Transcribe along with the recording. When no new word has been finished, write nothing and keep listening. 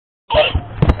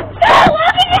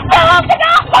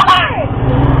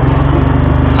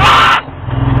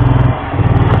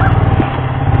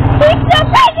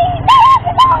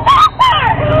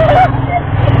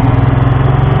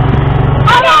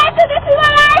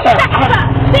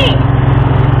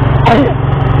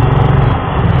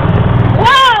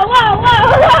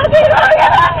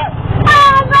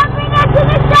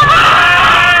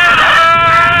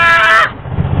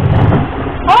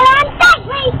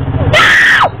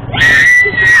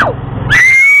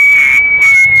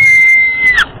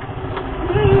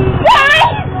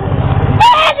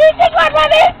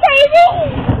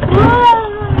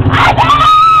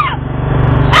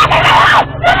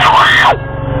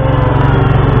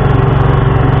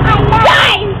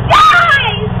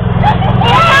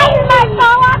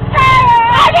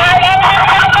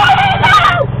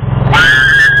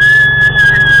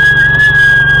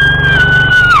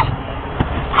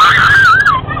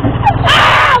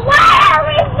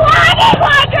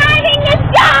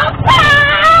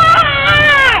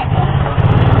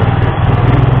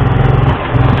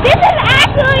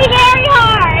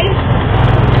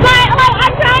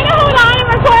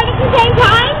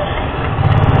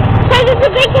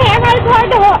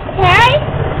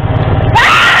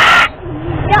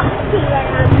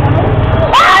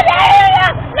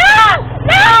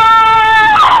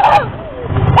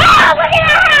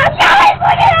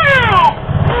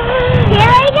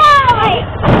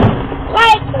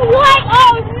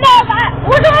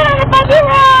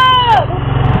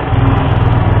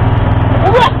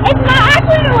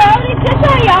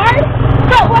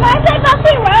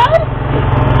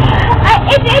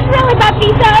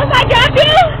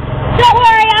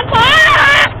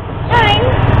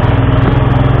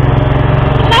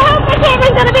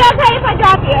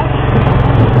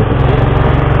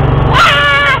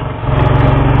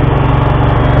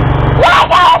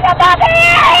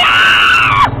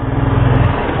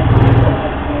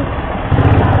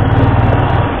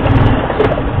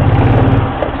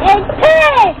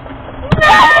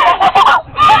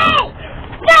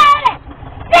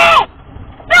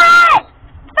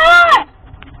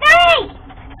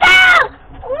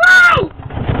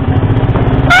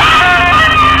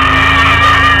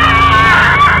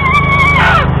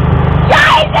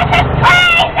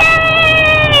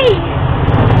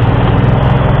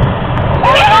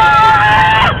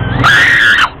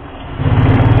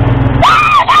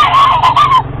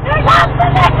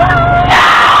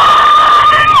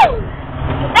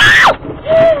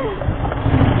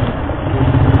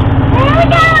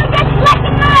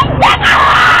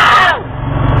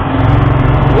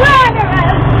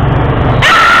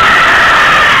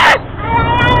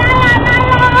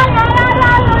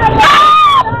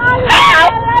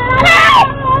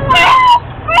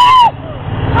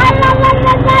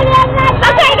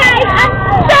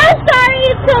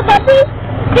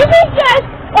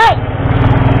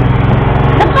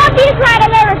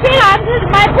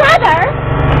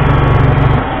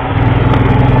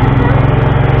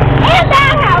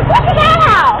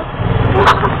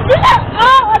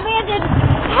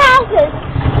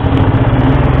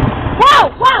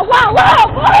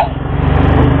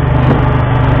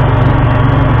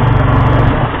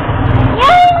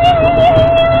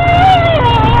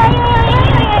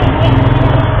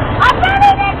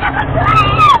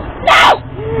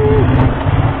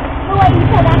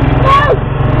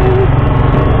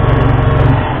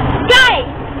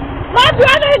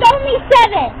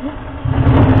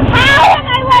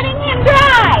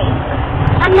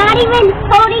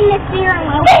the steering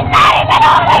wheel. He's not even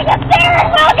holding the steering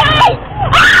wheel, guys!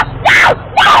 Ah! No!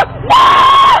 No! No!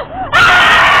 Ah!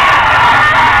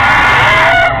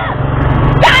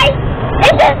 Guys,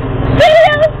 it's this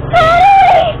video is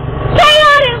totally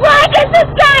chaotic. Like and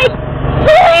subscribe,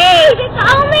 please. It's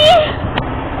only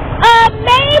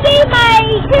maybe my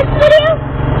this video,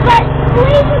 but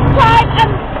please subscribe.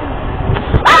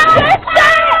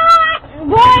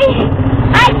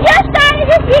 I just started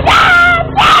this video.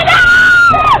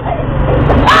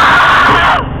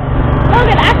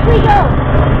 Logan, actually go.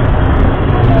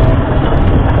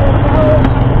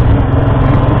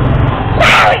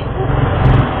 Sorry.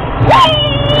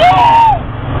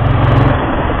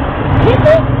 This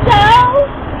is so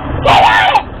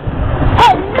chaotic.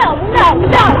 Oh no!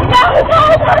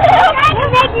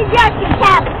 You're making jokes, you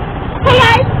cap. Hey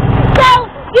guys, so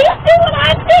you see what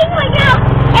I'm seeing right now,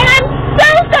 and I'm so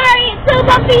sorry it's so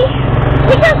bumpy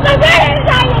because my brother is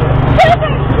driving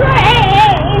super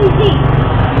crazy.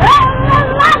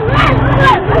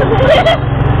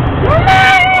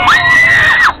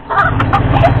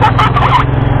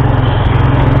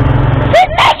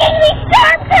 He's making me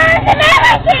sharp turns and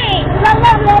everything.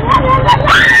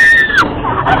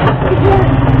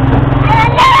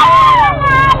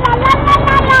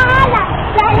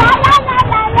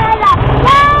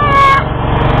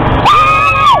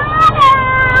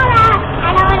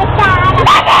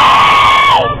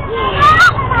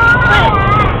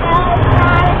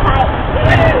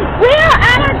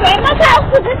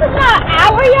 So this is not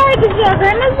our yard, this is your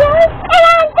grandma's yard? And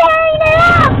I'm tearing it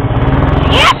up!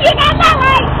 Yes, you got that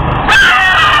right!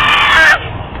 Ah!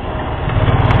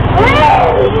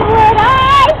 What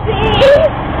I see!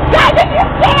 Guys, if you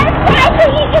can't try to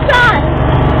eat this on!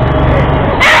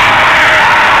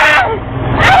 Ah!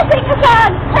 I don't think it's on!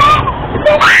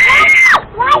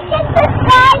 Like and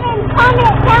subscribe and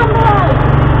comment down below!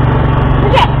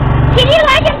 Okay, can you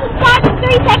like and subscribe in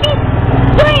 3 seconds?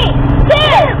 3,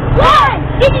 2,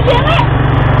 1! Did you do it?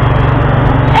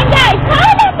 And guys,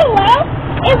 comment down below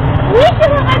if we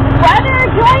should let my brother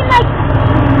join like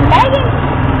Megan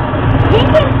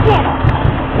Jenkins' channel.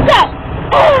 So,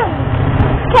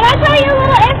 can I tell you a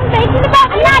little information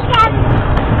about me? Not yet.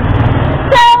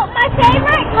 So, my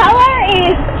favorite color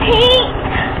is pink,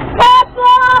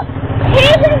 purple,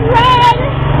 his is red.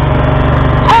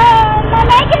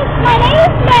 My name is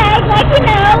Meg, like you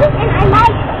know, and I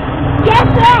like, guess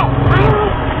what?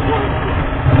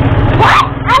 What?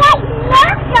 I like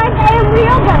Nerf guns and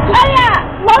real guns. Oh yeah,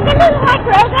 Logan doesn't like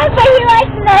real guns, but he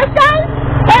likes Nerf guns.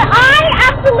 But I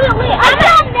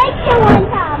got Nation one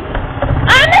time.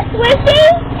 I'm a Swiftie,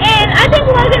 and I think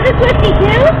Logan's a Swiftie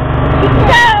too.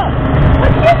 So,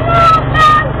 what's your name?